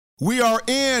We are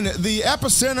in the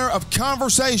epicenter of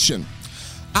conversation.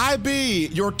 I be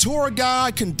your tour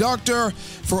guide, conductor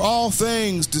for all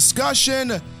things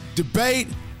discussion, debate,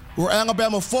 where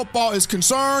Alabama football is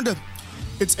concerned.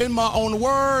 It's in my own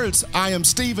words. I am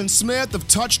Stephen Smith of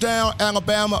Touchdown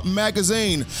Alabama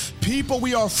Magazine. People,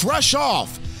 we are fresh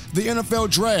off the NFL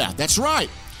draft. That's right.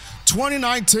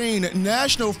 2019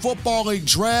 National Football League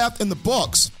draft in the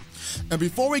books. And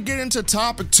before we get into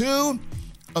topic 2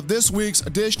 of this week's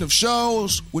edition of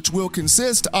shows, which will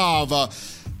consist of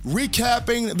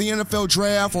recapping the NFL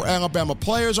draft where Alabama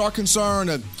players are concerned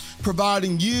and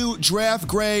providing you draft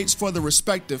grades for the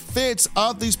respective fits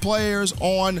of these players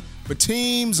on the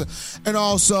teams, and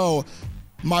also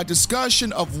my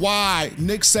discussion of why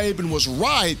Nick Saban was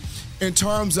right in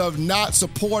terms of not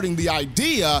supporting the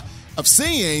idea of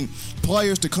seeing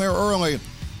players declare early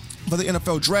for the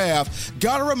NFL draft.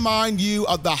 Gotta remind you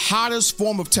of the hottest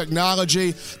form of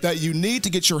technology that you need to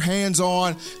get your hands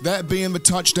on, that being the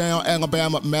Touchdown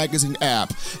Alabama Magazine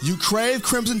app. You crave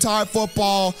Crimson Tide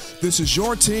football. This is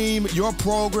your team, your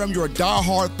program. You're a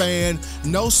diehard fan.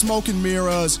 No smoke and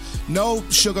mirrors, no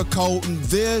sugarcoating.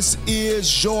 This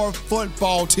is your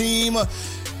football team.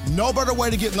 No better way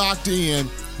to get locked in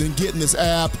than getting this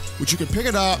app, which you can pick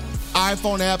it up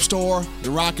iPhone App Store, the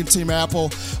Rockin' Team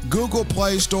Apple, Google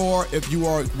Play Store if you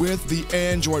are with the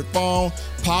Android phone.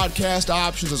 Podcast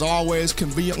options, as always,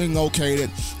 conveniently located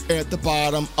at the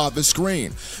bottom of the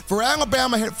screen. For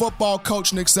Alabama head football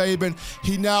coach Nick Saban,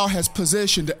 he now has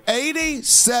positioned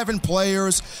 87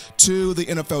 players to the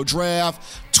NFL draft,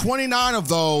 29 of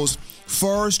those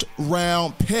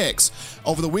first-round picks.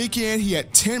 Over the weekend, he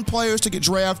had 10 players to get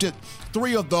drafted,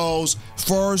 3 of those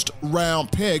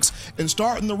first-round picks. And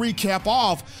starting the recap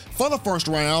off for the first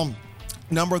round,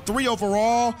 number 3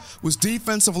 overall was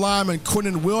defensive lineman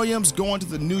Quinnen Williams going to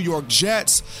the New York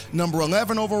Jets. Number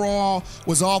 11 overall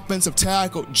was offensive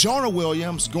tackle Jonah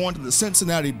Williams going to the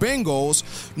Cincinnati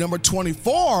Bengals. Number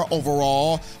 24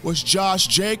 overall was Josh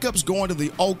Jacobs going to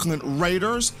the Oakland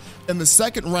Raiders. In the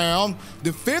second round,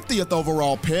 the 50th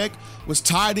overall pick was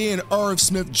tight end Irv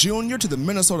Smith Jr. to the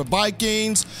Minnesota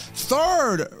Vikings.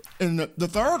 In the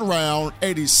third round,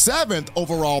 87th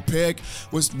overall pick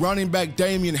was running back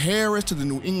Damian Harris to the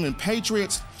New England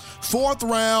Patriots. Fourth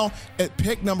round, at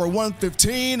pick number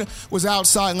 115, was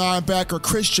outside linebacker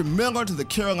Christian Miller to the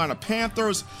Carolina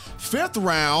Panthers. Fifth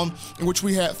round, in which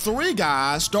we had 3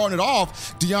 guys, starting it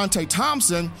off, Deontay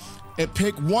Thompson at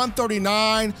pick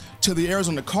 139 to the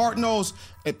Arizona Cardinals.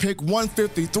 At pick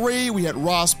 153, we had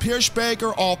Ross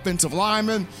Pierschbacher, offensive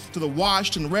lineman, to the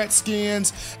Washington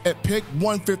Redskins. At pick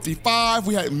 155,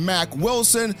 we had Mack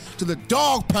Wilson to the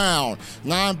Dog Pound,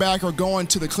 linebacker going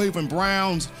to the Cleveland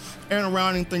Browns. And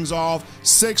rounding things off,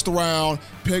 6th round,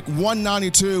 pick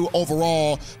 192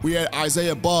 overall, we had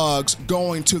Isaiah Buggs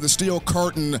going to the Steel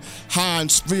Curtain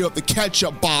Heinz Field, the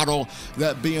ketchup bottle,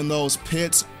 that being those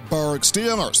Pittsburgh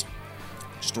Steelers.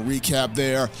 Just a recap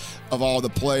there of all the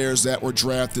players that were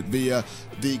drafted via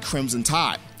the Crimson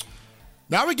Tide.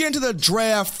 Now we get into the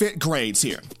draft fit grades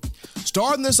here.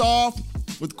 Starting this off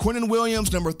with Quinnen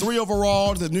Williams, number 3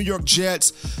 overall to the New York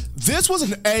Jets. This was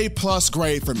an A+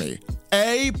 grade for me.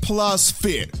 A+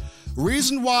 fit.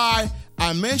 Reason why,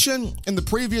 I mentioned in the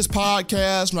previous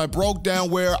podcast when I broke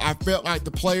down where I felt like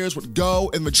the players would go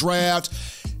in the draft.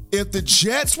 If the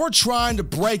Jets were trying to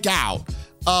break out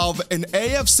of an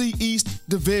AFC East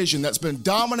division that's been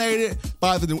dominated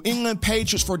by the New England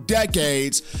Patriots for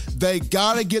decades, they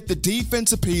gotta get the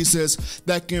defensive pieces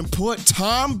that can put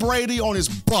Tom Brady on his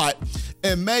butt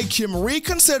and make him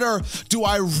reconsider, do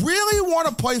I really want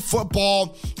to play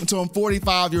football until I'm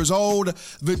 45 years old?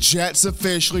 The Jets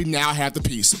officially now have the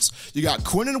pieces. You got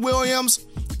Quinnen Williams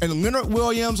and Leonard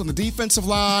Williams on the defensive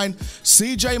line,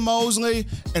 C.J. Mosley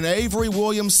and Avery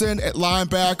Williamson at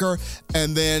linebacker,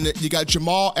 and then you got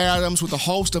Jamal Adams with a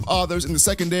host of others in the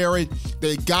secondary.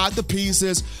 They got the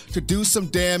pieces to do some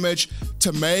damage,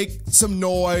 to make some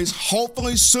noise,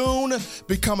 hopefully soon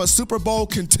become a Super Bowl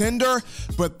contender,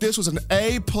 but this was an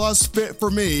A+ fit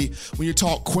for me when you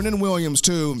talk Quinnen Williams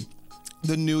to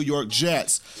the New York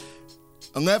Jets.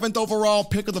 11th overall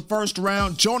pick of the first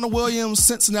round, Jonah Williams,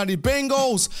 Cincinnati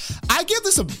Bengals. I give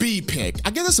this a B pick. I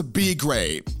give this a B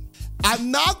grade.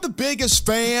 I'm not the biggest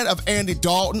fan of Andy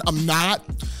Dalton. I'm not.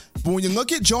 But when you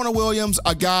look at Jonah Williams,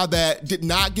 a guy that did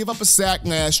not give up a sack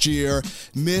last year,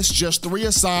 missed just 3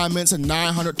 assignments and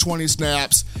 920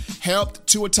 snaps, helped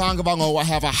Tua Tagovailoa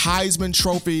have a Heisman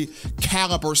Trophy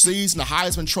caliber season, a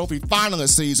Heisman Trophy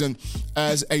finalist season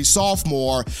as a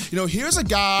sophomore. Here's a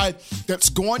guy that's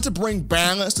going to bring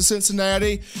balance to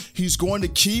Cincinnati. He's going to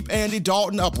keep Andy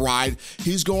Dalton upright.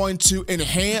 He's going to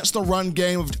enhance the run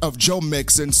game of Joe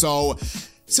Mixon. So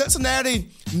Cincinnati,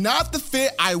 not the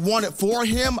fit I wanted for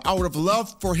him. I would have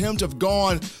loved for him to have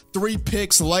gone 3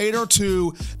 picks later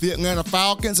to the Atlanta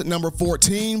Falcons at number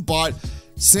 14, but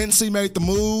since he made the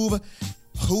move,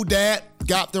 Who-Dat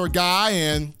got their guy,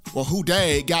 and I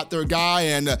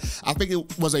think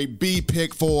it was a B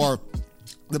pick for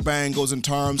the Bengals in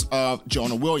terms of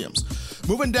Jonah Williams.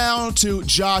 Moving down to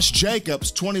Josh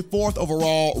Jacobs, 24th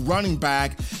overall running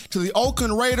back to the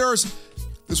Oakland Raiders.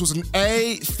 This was an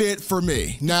A fit for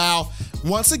me. Now,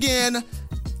 once again,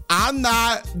 I'm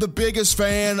not the biggest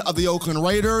fan of the Oakland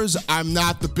Raiders. I'm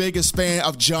not the biggest fan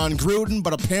of John Gruden,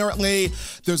 but apparently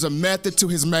there's a method to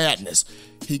his madness.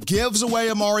 He gives away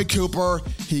Amari Cooper,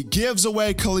 he gives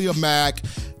away Khalil Mack,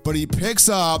 but he picks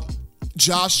up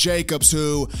Josh Jacobs,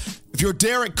 who, if you're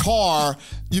Derek Carr,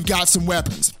 you've got some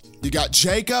weapons. You got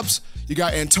Jacobs, you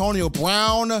got Antonio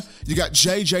Brown, you got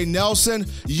J.J. Nelson.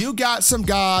 You got some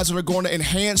guys that are going to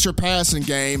enhance your passing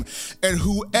game. And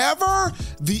whoever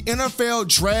the NFL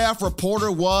draft reporter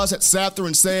was that sat there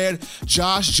and said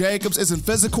Josh Jacobs isn't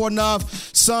physical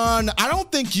enough, son, I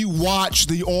don't think you watched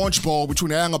the Orange Bowl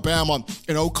between Alabama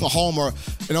and Oklahoma,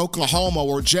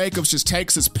 where Jacobs just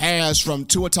takes his pass from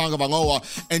Tua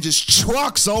Tagovailoa and just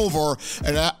trucks over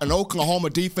an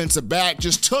Oklahoma defensive back,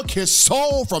 just took his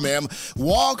soul from him,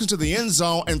 walks into the end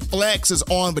zone and flexes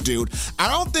on the dude. I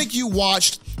don't think you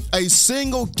watched a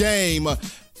single game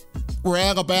where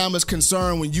Alabama's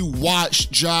concerned when you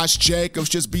watch Josh Jacobs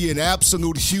just be an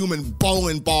absolute human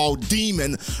bowling ball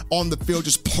demon on the field,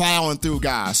 just plowing through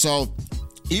guys. So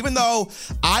even though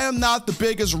I am not the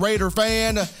biggest Raider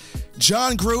fan,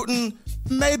 John Gruden,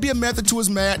 maybe a method to his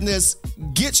madness,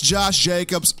 gets Josh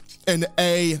Jacobs an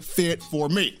A fit for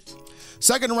me.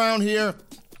 Second round here,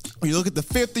 when you look at the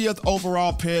 50th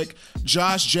overall pick,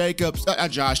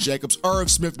 Irv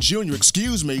Smith Jr.,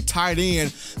 tight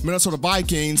end, Minnesota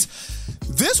Vikings.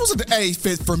 This was an A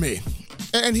fit for me.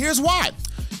 And here's why.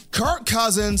 Kirk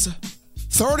Cousins,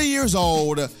 30 years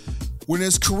old, when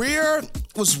his career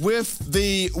was with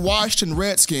the Washington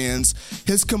Redskins,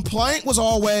 his complaint was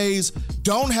always,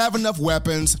 don't have enough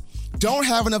weapons, don't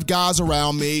have enough guys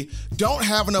around me, don't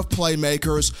have enough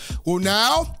playmakers. Well,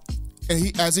 now,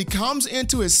 as he comes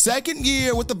into his second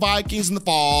year with the Vikings in the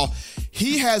fall,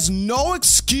 he has no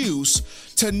excuse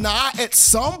to not at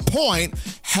some point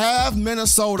have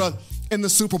Minnesota in the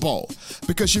Super Bowl,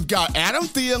 because you've got Adam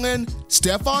Thielen,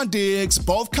 Stephon Diggs,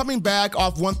 both coming back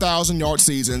off 1,000-yard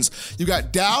seasons. You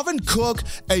got Dalvin Cook,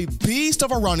 a beast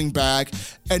of a running back,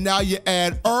 and now you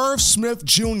add Irv Smith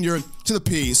Jr. to the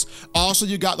piece. Also,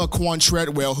 you got Laquan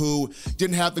Treadwell, who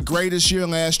didn't have the greatest year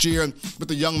last year, but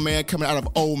the young man coming out of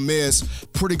Ole Miss,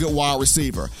 pretty good wide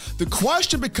receiver. The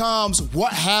question becomes,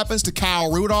 what happens to Kyle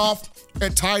Rudolph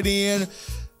at tight end?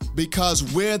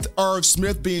 Because with Irv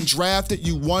Smith being drafted,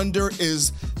 you wonder,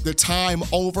 is the time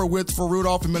over with for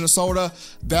Rudolph in Minnesota?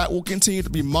 That will continue to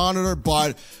be monitored.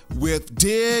 But with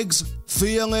Diggs,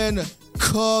 Thielen,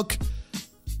 Cook,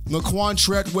 Laquan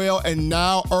Treadwell, and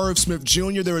now Irv Smith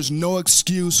Jr., there is no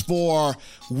excuse for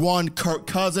one Kirk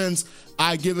Cousins.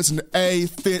 I give this an A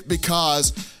fit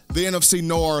because the NFC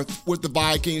North with the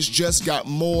Vikings just got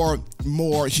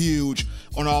more huge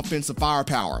on offensive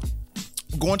firepower.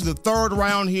 Going to the third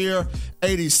round here,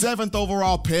 87th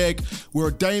overall pick,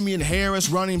 where Damian Harris,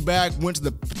 running back, went to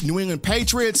the New England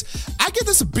Patriots. I give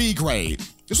this a B grade.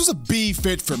 This was a B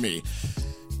fit for me.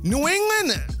 New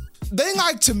England, they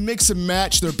like to mix and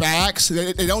match their backs.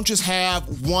 They don't just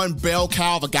have one bell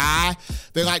cow of a guy.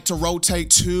 They like to rotate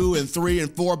 2 and 3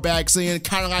 and 4 backs in,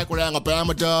 kind of like what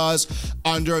Alabama does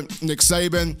under Nick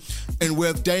Saban. And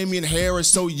with Damian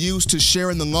Harris so used to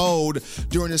sharing the load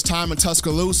during his time in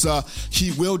Tuscaloosa,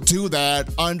 he will do that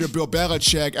under Bill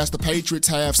Belichick, as the Patriots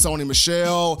have Sony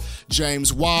Michel,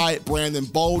 James White, Brandon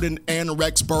Bolden, and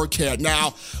Rex Burkhead.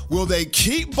 Now, will they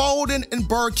keep Bolden and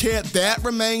Burkhead? That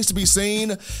remains to be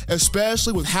seen,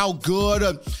 especially with how good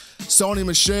Sony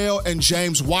Michel and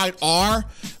James White are.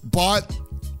 But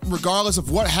regardless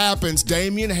of what happens,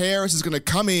 Damian Harris is going to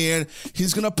come in.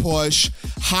 He's going to push.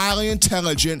 Highly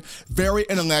intelligent, very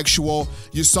intellectual.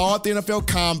 You saw at the NFL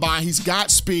Combine, he's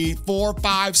got speed,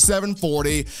 4.5,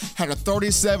 740, had a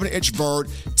 37-inch vert,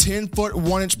 10-foot,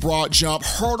 1-inch broad jump,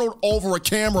 hurdled over a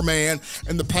cameraman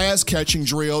in the pass-catching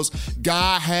drills.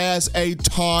 Guy has a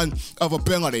ton of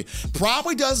ability.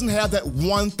 Probably doesn't have that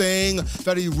one thing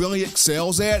that he really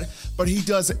excels at, but he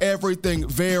does everything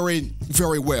very,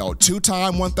 very well.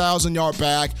 Two-time 1,000-yard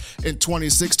back in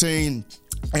 2016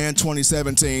 and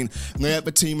 2017. Led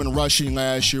the team in rushing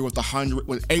last year with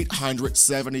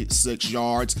 876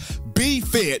 yards. Be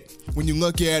fit when you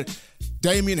look at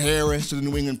Damian Harris to the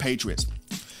New England Patriots.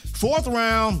 Fourth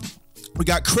round, we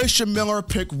got Christian Miller,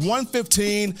 pick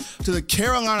 115 to the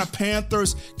Carolina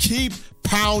Panthers. Keep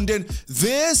pounding.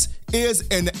 This is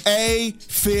an A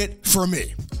fit for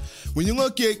me. When you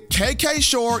look at KK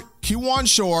Short, Q1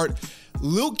 Short,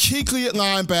 Luke Kuechly at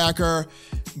linebacker,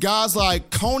 guys like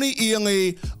Coney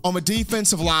Ealy on the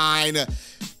defensive line,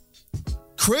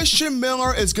 Christian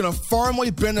Miller is going to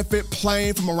firmly benefit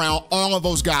playing from around all of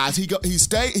those guys. He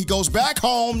goes back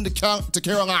home to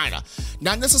Carolina.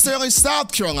 Not necessarily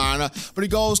South Carolina, but he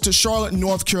goes to Charlotte,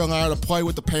 North Carolina to play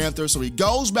with the Panthers. So he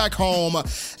goes back home,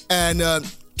 and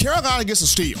Carolina gets a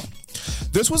steal.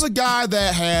 This was a guy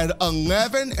that had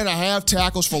 11 and a half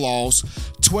tackles for loss,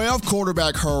 12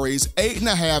 quarterback hurries,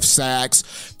 8.5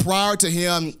 sacks prior to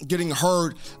him getting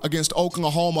hurt against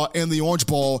Oklahoma in the Orange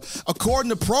Bowl. According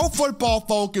to Pro Football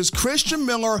Focus, Christian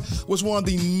Miller was one of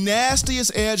the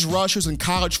nastiest edge rushers in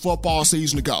college football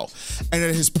season ago. And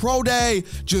at his pro day,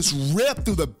 just ripped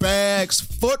through the bags,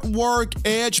 footwork,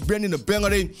 edge bending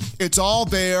ability. It's all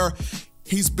there.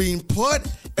 He's being put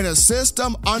in a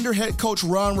system under head coach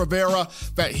Ron Rivera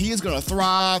that he is going to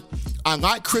thrive.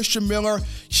 Unlike Christian Miller,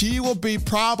 he will be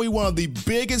probably one of the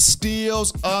biggest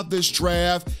steals of this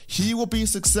draft. He will be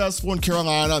successful in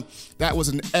Carolina. That was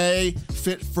an A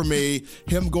fit for me,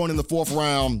 him going in the fourth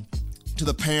round to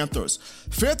the Panthers.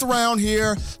 Fifth round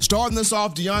here, starting this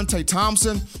off, Deontay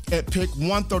Thompson at pick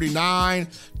 139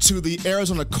 to the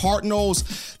Arizona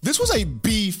Cardinals. This was a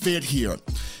B fit here.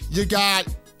 You got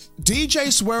DJ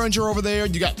Swearinger over there.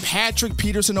 You got Patrick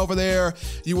Peterson over there.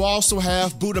 You also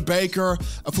have Budda Baker,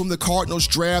 of whom the Cardinals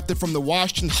drafted from the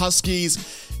Washington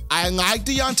Huskies. I like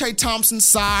Deontay Thompson's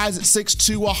size at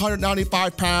 6'2",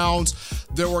 195 pounds.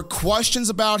 There were questions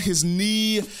about his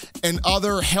knee and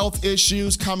other health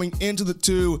issues coming into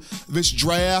this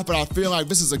draft, but I feel like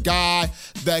this is a guy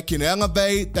that can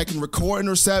elevate, that can record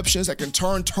interceptions, that can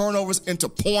turn turnovers into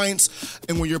points.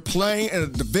 And when you're playing in a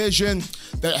division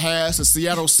that has the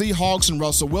Seattle Seahawks and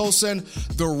Russell Wilson,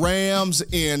 the Rams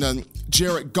and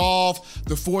Jared Goff,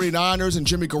 the 49ers and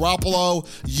Jimmy Garoppolo,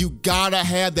 you gotta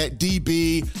have that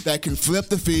DB that can flip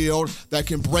the field, that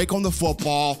can break on the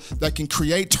football, that can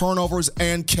create turnovers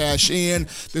and cash in.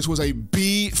 This was a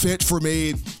B fit for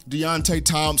me, Deontay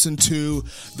Thompson to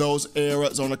those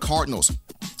Arizona Cardinals.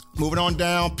 Moving on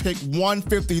down, pick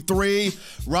 153,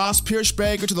 Ross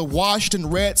Pierschbacher to the Washington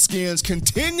Redskins,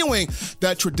 continuing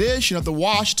that tradition of the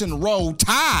Washington Road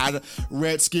Tide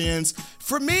Redskins.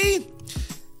 For me,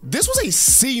 this was a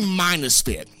C-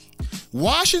 fit.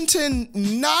 Washington,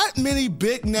 not many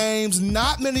big names,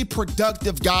 not many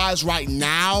productive guys right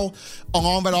now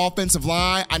along that offensive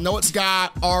line. I know it's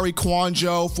got Ari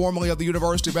Kwanjo, formerly of the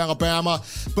University of Alabama,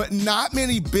 but not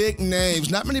many big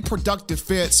names, not many productive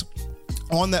fits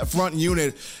on that front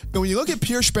unit. And when you look at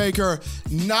Pierschbacher,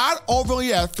 not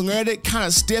overly athletic, kind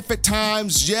of stiff at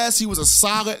times. Yes, he was a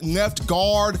solid left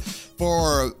guard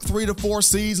for 3 to 4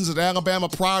 seasons at Alabama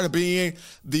prior to being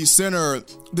the center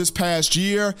this past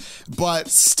year, but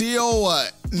still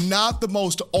not the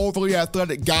most overly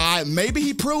athletic guy. Maybe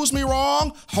he proves me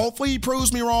wrong. Hopefully he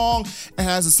proves me wrong and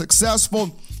has a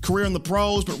successful career in the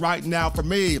pros, but right now for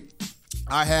me,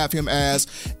 I have him as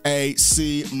a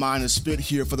C- fit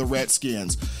here for the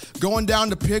Redskins. Going down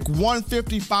to pick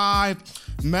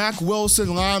 155, Mack Wilson,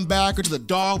 linebacker to the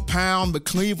Dog Pound, the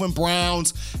Cleveland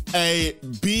Browns. A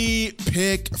B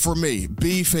pick for me,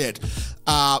 B fit.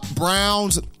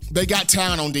 Browns, they got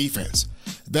talent on defense.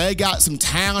 They got some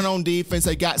talent on defense.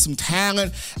 They got some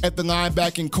talent at the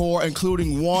linebacking core,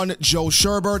 including one Joe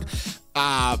Sherbert.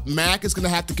 Mack is going to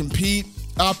have to compete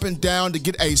up and down to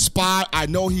get a spot. I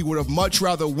know he would have much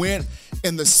rather went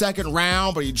in the second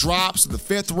round, but he drops to the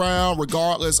fifth round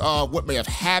regardless of what may have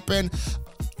happened.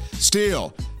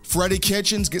 Still, Freddie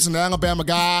Kitchens gets an Alabama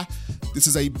guy. This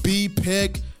is a B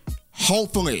pick.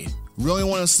 Hopefully, really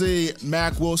want to see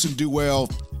Mack Wilson do well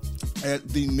at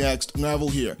the next level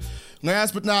here.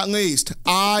 Last but not least,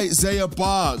 Isaiah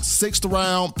Buggs, 6th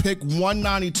round, pick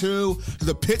 192 to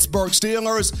the Pittsburgh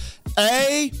Steelers.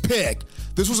 A pick.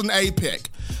 This was an A pick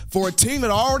for a team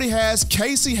that already has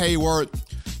Casey Hayward,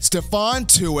 Stephon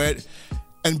Tuitt,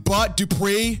 and Bud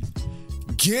Dupree.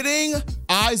 Getting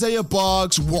Isaiah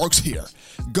Buggs works here.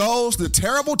 Goes to the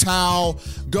terrible towel,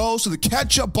 goes to the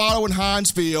ketchup bottle in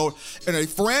Heinz Field, in a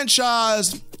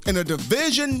franchise in a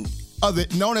division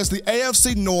known as the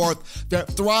AFC North that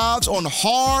thrives on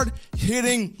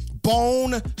hard-hitting,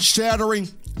 bone-shattering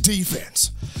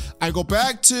defense. I go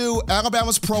back to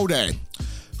Alabama's Pro Day.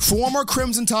 Former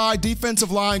Crimson Tide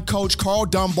defensive line coach Carl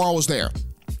Dunbar was there,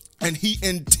 and he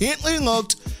intently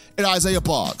looked at Isaiah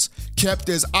Buggs, kept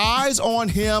his eyes on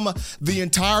him the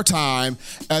entire time,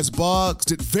 as Buggs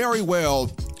did very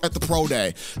well at the Pro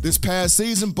Day. This past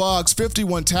season, Buggs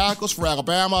 51 tackles for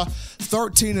Alabama,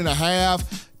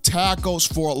 13.5 tackles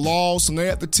for loss,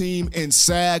 led the team in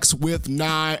sacks with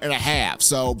 9.5.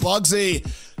 So Buggsy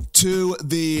to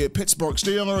the Pittsburgh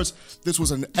Steelers. This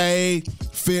was an A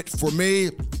fit for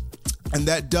me. And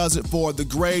that does it for the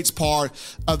grades part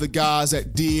of the guys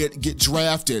that did get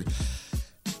drafted.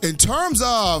 In terms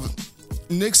of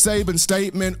Nick Saban's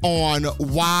statement on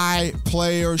why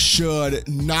players should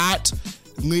not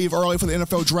leave early for the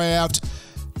NFL draft,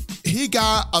 he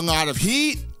got a lot of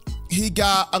heat. He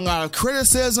got a lot of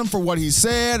criticism for what he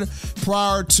said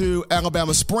prior to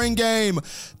Alabama's spring game.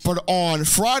 But on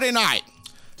Friday night,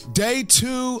 day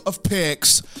 2 of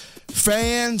picks,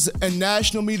 fans and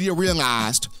national media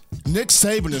realized Nick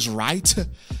Saban is right.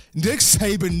 Nick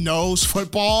Saban knows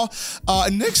football.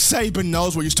 Nick Saban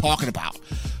knows what he's talking about.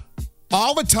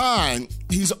 All the time,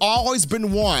 he's always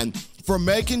been one for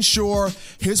making sure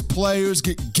his players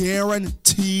get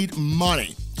guaranteed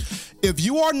money. If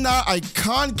you are not a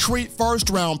concrete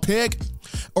first-round pick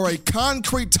or a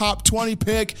concrete top 20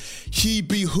 pick, he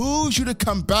behooves you to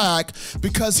come back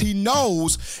because he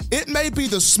knows it may be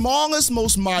the smallest,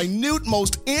 most minute,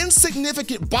 most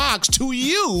insignificant box to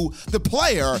you, the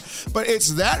player, but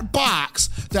it's that box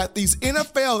that these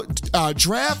NFL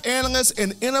draft analysts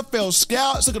and NFL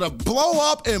scouts are going to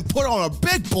blow up and put on a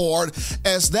big board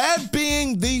as that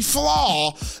being the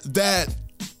flaw that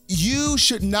you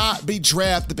should not be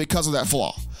drafted because of that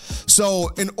flaw. So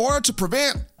in order to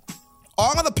prevent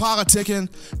all of the politicking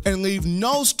and leave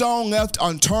no stone left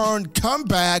unturned, come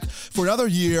back for another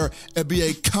year and be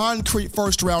a concrete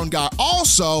first-round guy.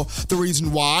 Also, the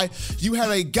reason why you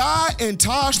had a guy in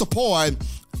Tosh Lupoi,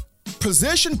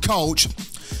 position coach,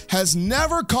 has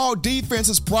never called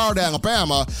defenses prior to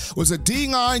Alabama, was a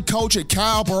D-line coach at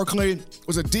Cal Berkeley,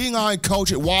 was a D-line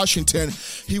coach at Washington.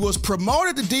 He was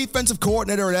promoted to defensive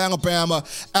coordinator at Alabama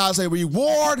as a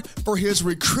reward for his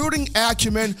recruiting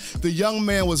acumen. The young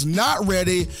man was not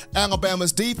ready.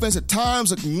 Alabama's defense at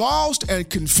times looked lost and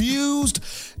confused.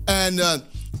 And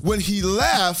when he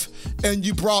left and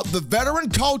you brought the veteran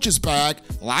coaches back,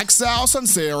 like Sal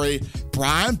Sunseri,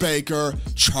 Brian Baker,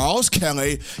 Charles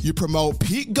Kelly, you promote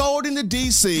Pete Golding to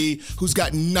DC, who's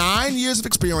got 9 years of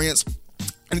experience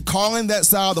and calling that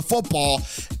side of the football.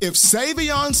 If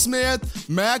Savion Smith,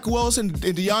 Mack Wilson, and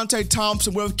Deontay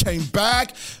Thompson would have came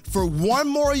back for one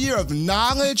more year of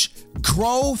knowledge,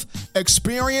 growth,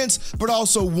 experience, but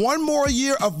also one more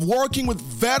year of working with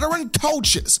veteran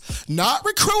coaches, not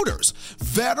recruiters,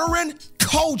 veteran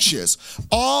coaches,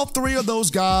 all 3 of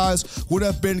those guys would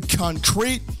have been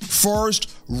concrete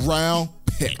first-round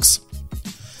picks.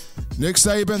 Nick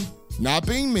Saban, not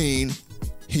being mean,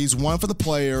 he's one for the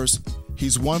players.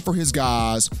 He's one for his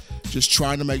guys, just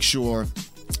trying to make sure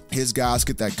his guys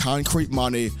get that concrete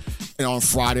money. And on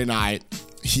Friday night,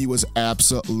 he was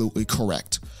absolutely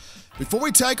correct. Before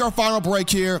we take our final break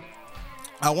here,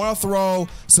 I want to throw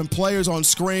some players on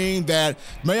screen that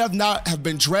may have not have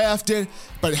been drafted,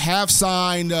 but have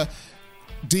signed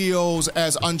deals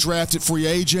as undrafted free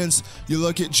agents. You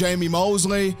look at Jamie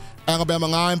Mosley, Alabama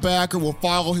linebacker, will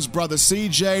follow his brother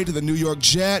CJ to the New York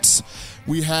Jets.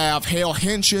 We have Hale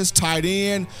Henches, tight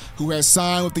end, who has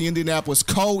signed with the Indianapolis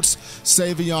Colts.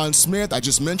 Savion Smith, I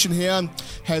just mentioned him,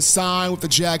 has signed with the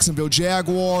Jacksonville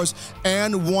Jaguars.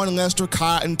 And one Lester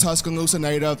Cotton, Tuscaloosa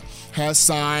native, has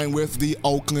signed with the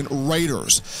Oakland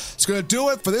Raiders. It's going to do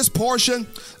it for this portion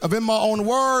of In My Own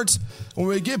Words. When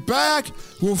we get back,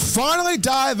 we'll finally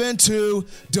dive into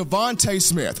Devontae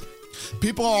Smith.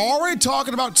 People are already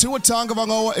talking about Tua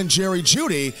Tagovailoa and Jerry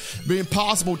Jeudy being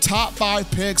possible top 5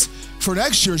 picks for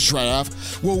next year's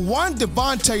draft. Well, one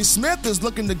Devontae Smith is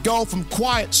looking to go from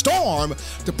quiet storm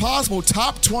to possible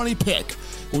top 20 pick.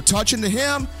 We'll touch into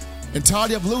him and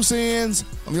tidy up loose ends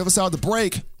on the other side of the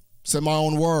break. Say my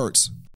own words.